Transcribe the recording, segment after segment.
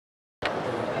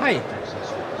Hi.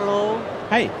 Hello.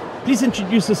 Hi. Please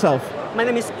introduce yourself. My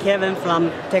name is Kevin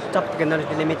from Top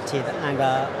Technology Limited, and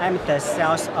I'm the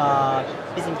sales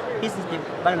business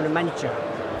development manager.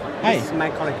 Hi. This is my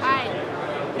colleague. Hi,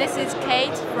 this is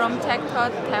Kate from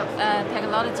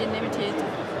Technology Limited.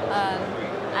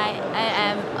 I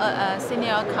am a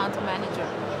senior account manager.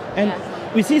 And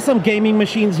yes. we see some gaming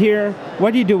machines here.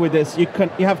 What do you do with this? You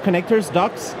have connectors,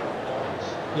 docks?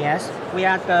 Yes, we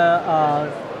are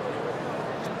the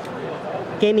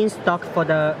gaming stock for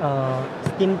the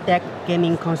Steam Deck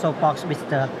gaming console box with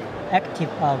the active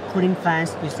cooling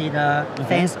fans. You see the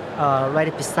fans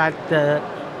right beside the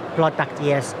product.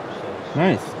 Yes.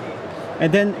 Nice.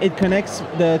 And then it connects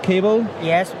the cable.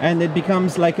 Yes. And it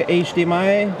becomes like a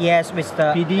HDMI. Yes, with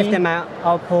the PD. HDMI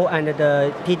output and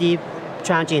the PD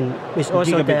charging, with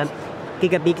also the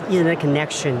gigabit Ethernet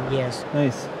connection. Yes.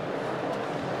 Nice.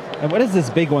 And what is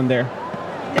this big one there?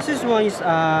 This is one is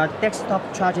desktop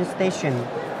charging station.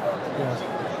 Yes.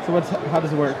 So how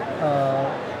does it work?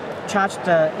 Charge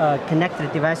the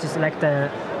connected devices like the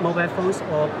mobile phones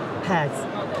or pads.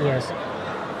 Yes.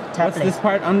 Tablets. What's this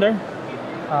part under?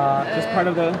 This part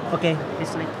of the... Okay,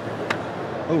 this way.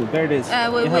 Oh, there it is.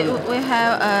 We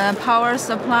have power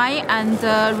supply and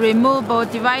removable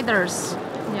dividers.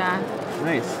 Yeah.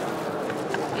 Nice.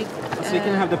 So you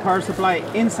can have the power supply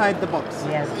inside the box.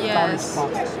 Yes. Yes.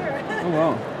 Box. Oh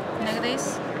wow. Like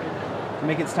this.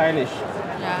 Make it stylish.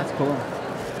 Yeah. That's cool.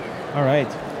 All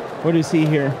right. What do you see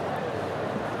here?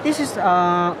 This is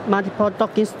a multiple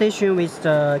docking station with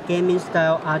the gaming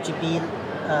style RGB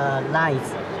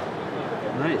lights.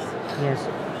 Nice. Yes.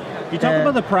 You talk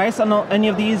about the price on any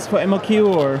of these for MOQ,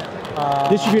 or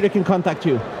distributor can contact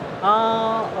you?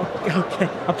 Okay.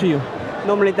 Up to you.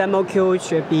 Normally the MOQ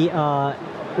should be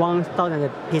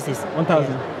 1,000 pieces.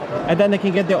 1,000. Yes. And then they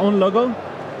can get their own logo?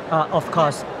 Of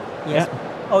course. Yes.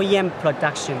 Yeah. OEM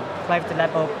production, private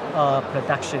label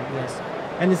production. Yes.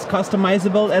 And it's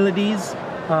customizable LEDs?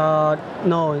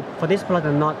 No, for this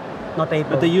product not able.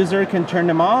 But the user can turn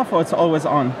them off, or it's always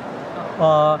on?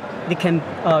 They can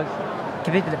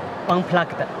keep it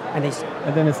unplugged and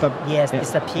then it's up. Yes,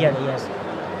 disappeared. Yes.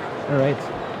 All right.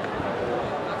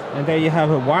 And there you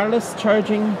have a wireless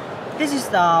charging. This is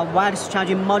the wireless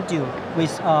charging module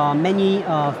with many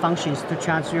functions to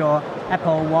charge your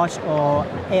Apple Watch or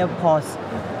AirPods.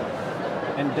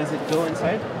 And does it go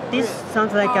inside? This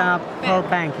sounds like a power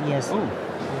bank. Yes. Oh.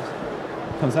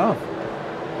 Comes off.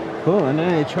 Cool. And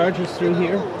then it charges through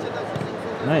here.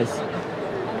 Nice.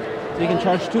 So you can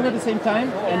charge two at the same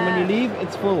time, and when you leave,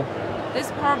 it's full.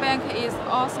 This power bank is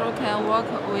also can work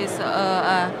with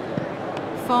a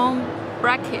phone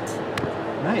bracket.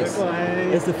 Nice.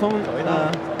 Is the phone?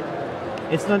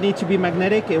 It's not need to be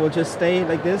magnetic. It will just stay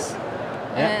like this.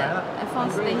 Yeah. Phone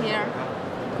stay here.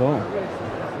 Cool.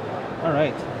 All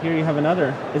right. Here you have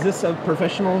another. Is this a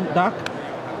professional dock?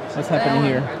 What's happening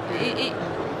here?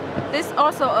 This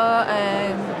also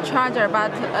a charger,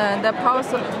 but the power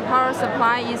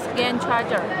supply is GAN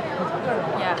charger.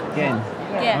 Yeah. GAN.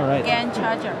 All right. GAN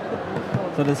charger.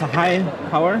 So there's a high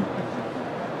power,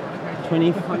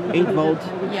 28 volt.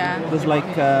 Yeah. There's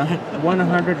like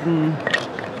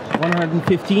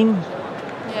 115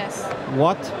 Yes.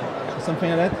 watt, something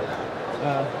like that.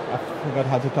 I forgot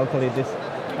how to calculate this.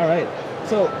 All right.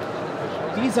 So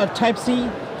these are Type-C,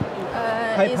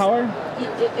 high power.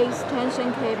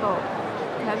 Extension cable,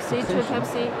 Type-C to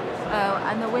Type-C,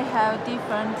 and we have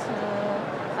different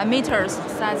meters,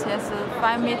 such as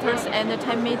 5 meters and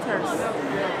 10 meters.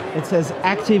 It says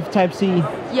active Type-C.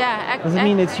 Yeah. Does it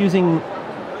mean it's using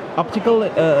optical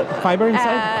fiber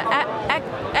inside?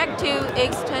 Active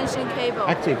extension cable.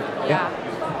 Active. Yeah.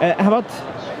 How about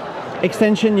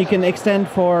extension? You can extend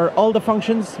for all the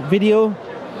functions: video,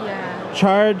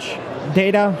 charge,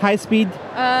 data, high speed,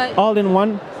 all in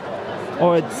one.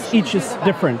 Or each is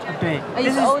different? Okay.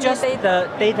 This is just the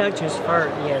data transfer,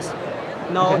 yes.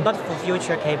 No, not for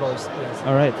future cables, yes.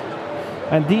 All right.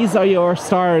 And these are your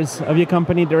stars of your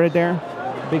company right there?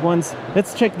 Big ones.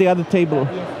 Let's check the other table.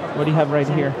 What do you have right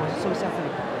here?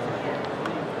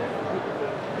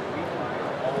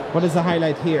 What is the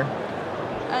highlight here?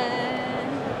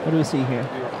 What do we see here?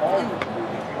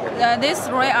 This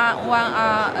one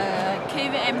are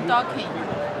KVM docking.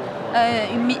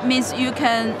 It means you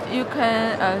can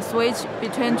switch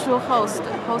between two hosts,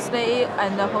 host A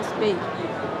and host B.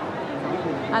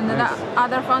 And the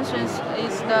other functions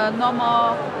is the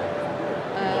normal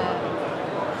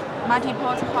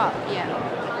multi-port hub. Yeah.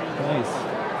 Nice.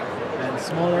 And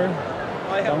smaller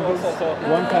dongles.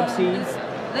 One Type-C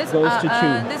goes to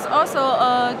two. This also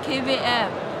KVM.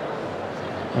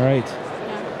 All right.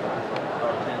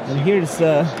 And here's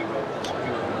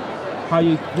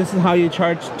This is how you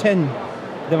charge 10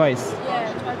 device.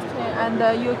 Yeah, charge 10,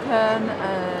 and you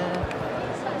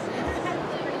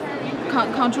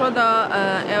can control the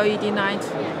LED light.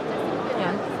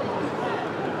 Yeah.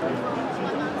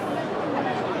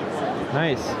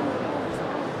 Nice.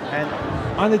 And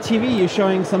on the TV, you're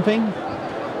showing something.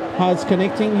 How it's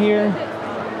connecting here.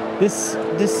 This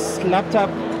laptop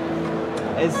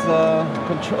is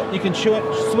control. You can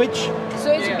switch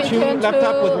between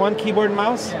laptop with one keyboard and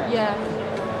mouse. Yeah.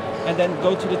 And then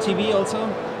go to the TV also.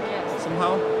 Yes.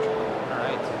 Somehow. All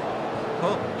right.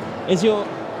 Cool. Is your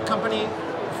company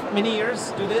many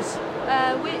years do this?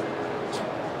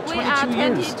 We are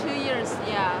 22 years.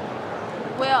 Yeah.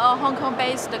 We are a Hong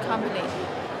Kong-based company.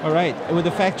 All right. With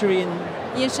a factory in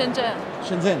Shenzhen.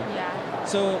 Shenzhen. Yeah.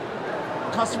 So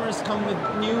customers come with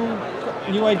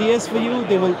new ideas for you.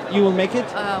 You will make it,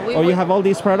 or you have all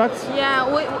these products. Yeah,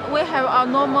 we have a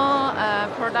normal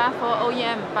product for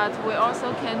OEM, but we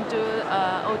also can do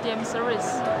ODM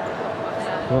service.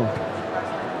 Yeah. Cool.